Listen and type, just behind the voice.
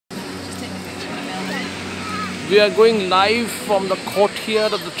We are going live from the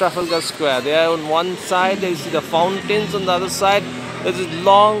courtyard of the Trafalgar Square. There on one side, there you see the fountains. On the other side, there's this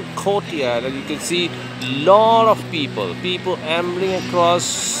long courtyard, and you can see a lot of people ambling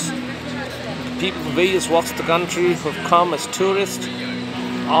across. People from various walks of the country who have come as tourists,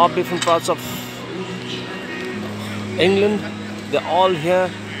 all different parts of England. They're all here,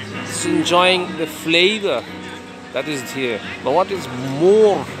 just enjoying the flavor that is here. But what is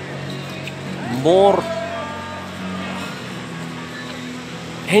more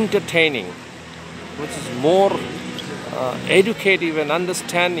entertaining, which is more educative and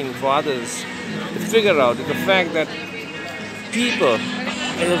understanding for others to figure out, is the fact that people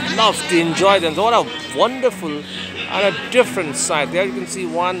love to enjoy them. So what a wonderful and a different sight. There you can see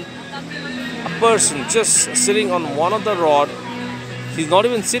a person just sitting on one of the rod. He's not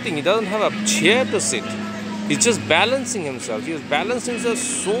even sitting, he doesn't have a chair to sit. He's just balancing himself. He has balanced himself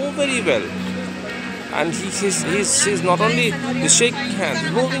so very well. And he's not only he's shaking hands,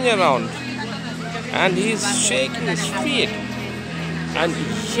 he's moving around, and he's shaking his feet, and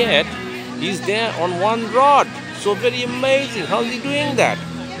yet he's there on one rod. So very amazing. How is he doing that?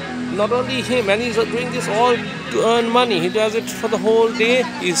 Not only him, and he's doing this all to earn money. He does it for the whole day.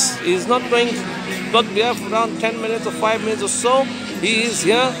 He's not there for around 10 minutes or 5 minutes or so. He is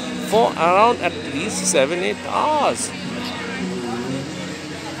here for around at least 7-8 hours.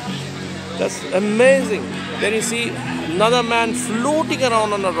 That's amazing. Then you see another man floating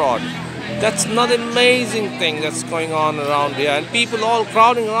around on a rod. That's another amazing thing that's going on around here, and people all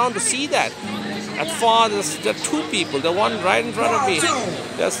crowding around to see that. At far, there are two people. The one right in front of me.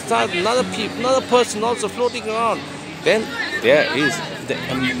 There's another person also floating around. Then there is the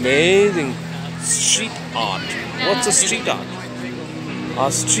amazing street art. What's a street art?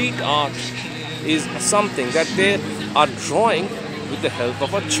 A street art is something that they are drawing with the help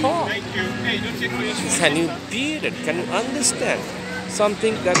of a chalk. Can you beat it? Can you understand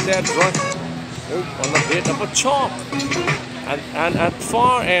something that they are drawing on the bit of a chalk? And at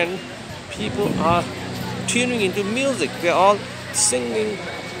far end, people are tuning into music. They're all singing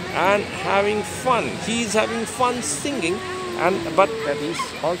and having fun. He's having fun singing, but that is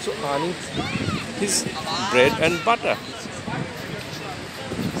also earning his bread and butter.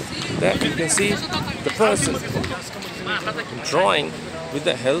 There you can see the person drawing with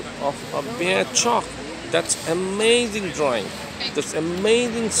the help of a bare chalk. That's amazing drawing. That's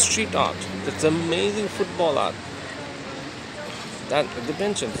amazing street art. That's amazing football art. That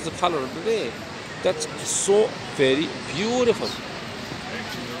dimension is the color of the day. That's so very beautiful.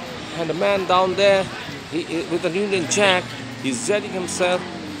 And the man down there, with the Union Jack, he's setting himself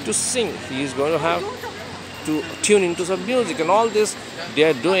to sing. He is going to have to tune into some music, and all this they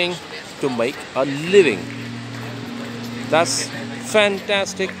are doing to make a living. That's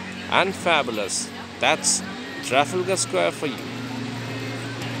fantastic and fabulous. That's Trafalgar Square for you.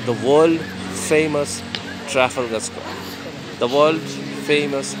 The world famous Trafalgar Square. The world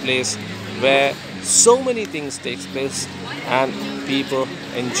famous place where so many things take place and people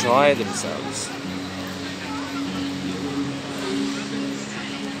enjoy themselves.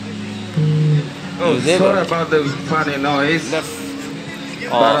 Oh, sorry about the funny noise. But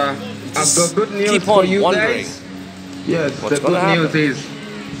I've got good news for you guys. Yes, the good news is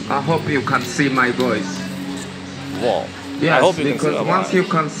I hope you can see my voice. Wow. Yes, I hope you because can see once you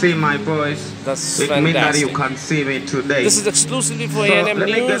can see my voice, it means that you can see me today. This is exclusively for A&M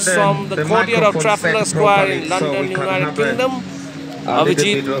News from the courtyard of Trafalgar Square in London, United Kingdom.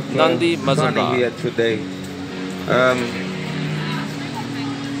 Avijit Nandi Majumdar here today.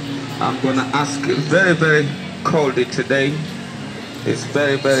 I'm gonna ask. Very, very cold today. It's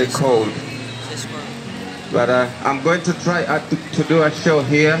very, very cold. But I'm going to try to do a show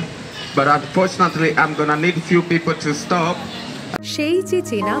here. But unfortunately, I'm gonna need a few people to stop. সেই যে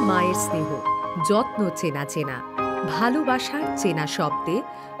চেনা মায়ের স্নেহ, যত্ন চেনা চেনা, ভালোবাসার চেনা শব্দে,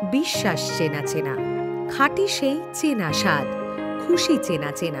 বিশ্বাস চেনা চেনা, খাঁটি সেই চেনা স্বাদ, খুশি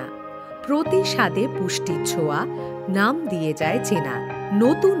চেনা চেনা, প্রতি স্বাদে পুষ্টির ছোঁয়া, নাম দিয়ে যায় চেনা,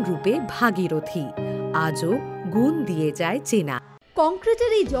 নতুন রূপে ভাগীরথী, আজও গুণ দিয়ে যায় চেনা।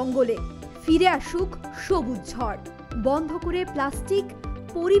 কংক্রিটের এই জঙ্গলে ফিরে আসুক সবুজ ঝড়, বন্ধ করে প্লাস্টিক,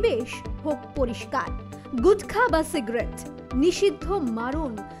 পরিবেশ হোক পরিষ্কার। গুটখা বা সিগারেট নিষিদ্ধ,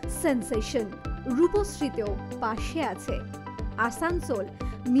 মারণ সেন্সেশন। রূপশ্রীতেও পাশে আছে Asansol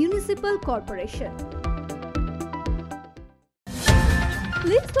municipal corporation.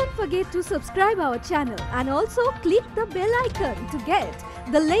 Please don't forget to subscribe our channel and also click the bell icon to get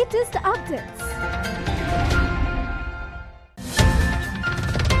the latest updates.